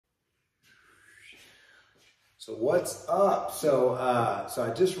So what's up? So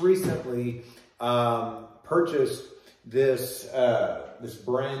I just recently purchased this this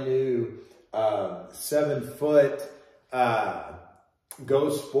brand new 7-foot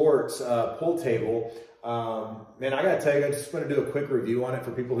GoSports pool table. Man, I gotta tell you, I just want to do a quick review on it for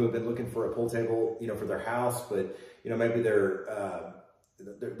people who have been looking for a pool table, you know, for their house, but you know, maybe they're a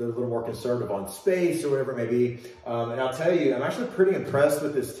little more conservative on space or whatever it may be. And I'll tell you, I'm actually pretty impressed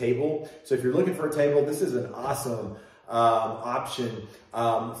with this table. So if you're looking for a table, this is an awesome option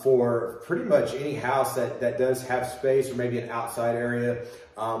for pretty much any house that does have space, or maybe an outside area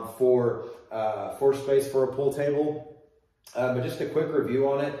for space for a pool table. But just a quick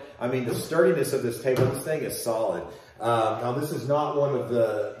review on it. I mean, the sturdiness of this table, this thing is solid. Now, this is not one of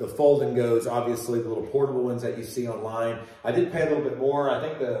the fold and goes, obviously, the little portable ones that you see online. I did pay a little bit more. I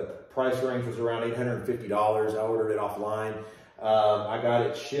think the price range was around $850. I ordered it offline. I got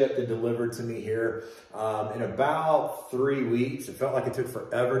it shipped and delivered to me here in about 3 weeks. It felt like it took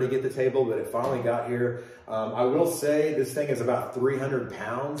forever to get the table, but it finally got here. I will say this thing is about 300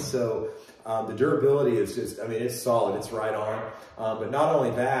 pounds, so the durability is just, I mean, it's solid, it's right on. But not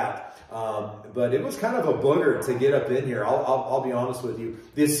only that, but it was kind of a booger to get up in here. I'll be honest with you.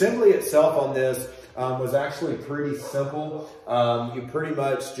 The assembly itself on this was actually pretty simple. You pretty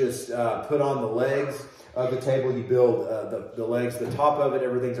much just put on the legs of the table. You build the legs, the top of it,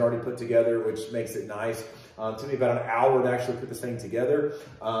 everything's already put together, which makes it nice. It took me about an hour to actually put this thing together.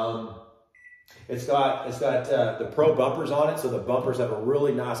 It's got the Pro bumpers on it, so the bumpers have a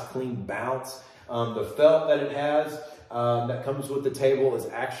really nice clean bounce. The felt that it has that comes with the table is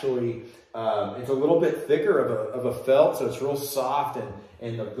actually, it's a little bit thicker of a felt, so it's real soft,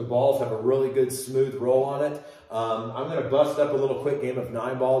 and the balls have a really good smooth roll on it. I'm going to bust up a little quick game of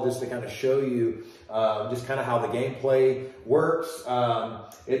 9-ball just to kind of show you just kind of how the gameplay works.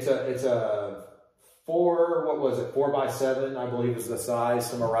 It's a 4x7, I believe is the size,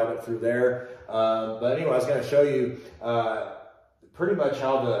 somewhere right up through there. But anyway, I was going to show you pretty much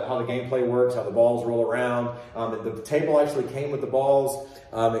how the gameplay works, how the balls roll around. The table actually came with the balls.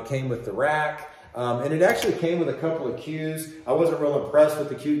 It came with the rack. And it actually came with a couple of cues. I wasn't real impressed with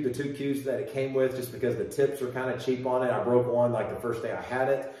the 2 cues that it came with, just because the tips were kind of cheap on it. I broke one like the first day I had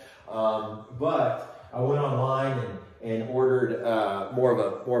it. But I went online and ordered more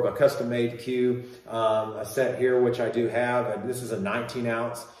of a custom-made cue, a set here, which I do have, and this is a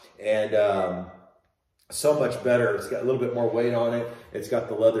 19-ounce, and so much better. It's got a little bit more weight on it. It's got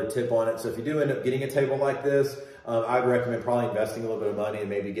the leather tip on it. So if you do end up getting a table like this, I'd recommend probably investing a little bit of money and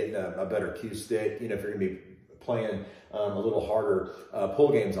maybe getting a better cue stick, you know, if you're gonna be playing a little harder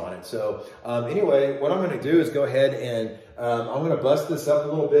pull games on it. So anyway, what I'm gonna do is go ahead and I'm gonna bust this up a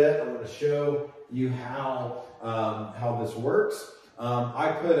little bit. I'm gonna show you how this works.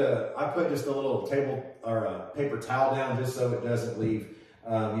 I put just a little table or a paper towel down just so it doesn't leave you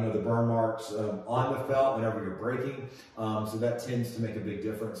know, the burn marks on the felt whenever you're breaking. So that tends to make a big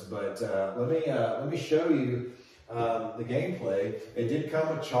difference. But let me show you the gameplay. It did come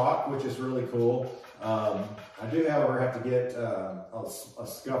with chalk, which is really cool. I do, however, have to get a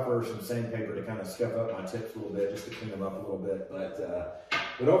scuffer, some sandpaper to kind of scuff up my tips a little bit, just to clean them up a little bit.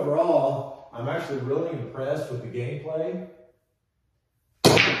 But overall, I'm actually really impressed with the gameplay.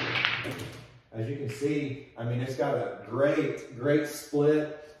 As you can see, I mean, it's got a great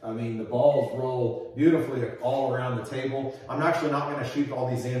split. I mean, the balls roll beautifully all around the table. I'm actually not going to shoot all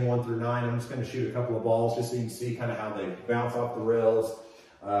these in 1 through 9. I'm just going to shoot a couple of balls just so you can see kind of how they bounce off the rails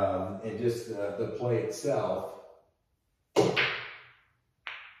and just the play itself.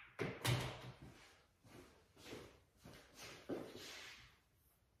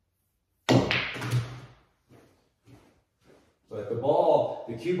 But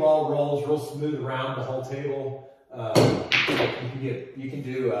the cue ball rolls real smooth around the whole table.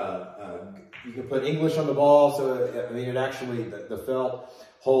 You can put English on the ball, so I mean, it actually, the felt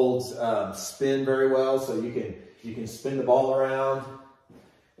holds spin very well, so you can spin the ball around.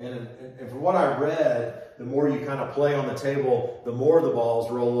 And from what I read, the more you kind of play on the table, the more the balls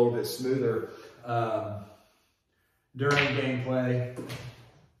roll a little bit smoother during gameplay.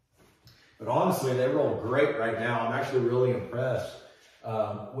 But honestly, they roll great right now. I'm actually really impressed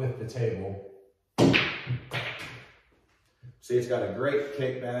with the table. See, it's got a great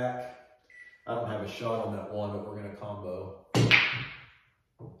kickback. I don't have a shot on that one, but we're going to combo.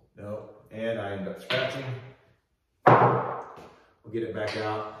 No, and I end up scratching. We'll get it back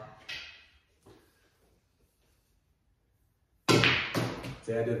out.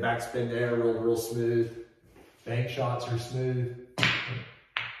 See, I did backspin there, real smooth. Bank shots are smooth.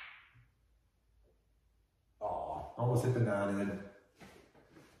 Almost hit the 9 in.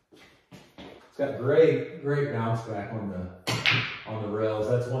 It's got great bounce back on the rails.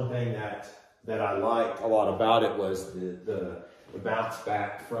 That's one thing that I liked a lot about it was the bounce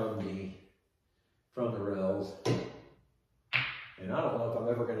back from the rails. And I don't know if I'm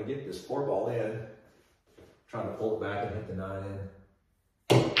ever going to get this 4-ball in. I'm trying to pull it back and hit the 9 in.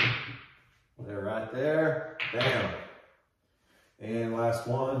 There, right there. Bam. And last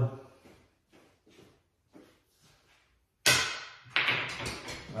one.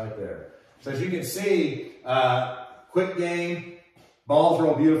 Right there. So as you can see, quick game. Balls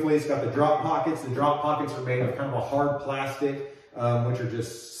roll beautifully. It's got the drop pockets. The drop pockets are made of kind of a hard plastic, which are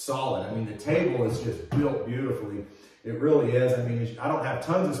just solid. I mean, the table is just built beautifully. It really is. I mean, I don't have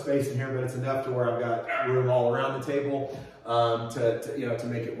tons of space in here, but it's enough to where I've got room all around the table to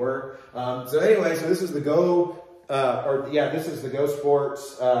make it work. So anyway, so this is the this is the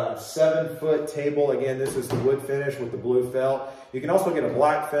GoSports 7-foot table. Again, this is the wood finish with the blue felt. You can also get a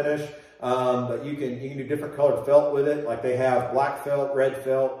black finish, but you can do different colored felt with it. Like they have black felt, red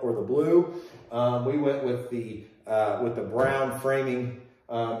felt, or the blue. We went with the brown framing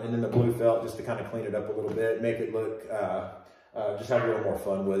and then the blue felt just to kind of clean it up a little bit, make it look just have a little more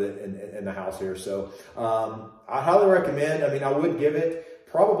fun with it in the house here. So I highly recommend. I mean, I would give it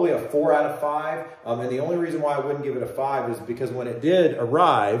probably a 4 out of 5. And the only reason why I wouldn't give it a 5 is because when it did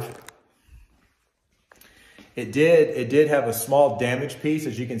arrive, it did have a small damaged piece.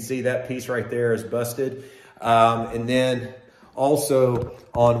 As you can see, that piece right there is busted. And then also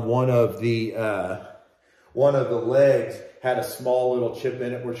on one of the legs had a small little chip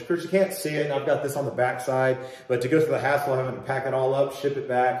in it, which of course you can't see it, and I've got this on the back side, but to go through the hassle of having to pack it all up, ship it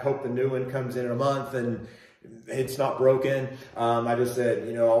back, hope the new one comes in a month and it's not broken. I just said,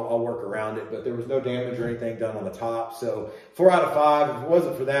 you know, I'll work around it, but there was no damage or anything done on the top. So 4 out of 5. If it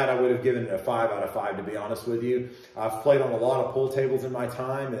wasn't for that, I would have given it a 5 out of 5, to be honest with you. I've played on a lot of pool tables in my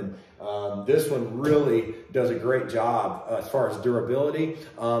time, and this one really does a great job as far as durability,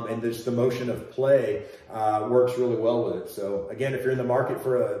 and just the motion of play works really well with it. So again, if you're in the market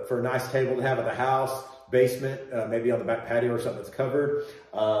for a nice table to have at the house, basement, maybe on the back patio or something that's covered,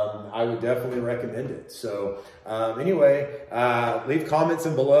 I would definitely recommend it. So anyway, leave comments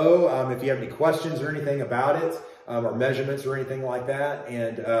in below if you have any questions or anything about it, or measurements or anything like that,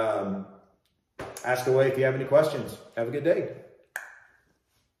 and ask away if you have any questions. Have a good day.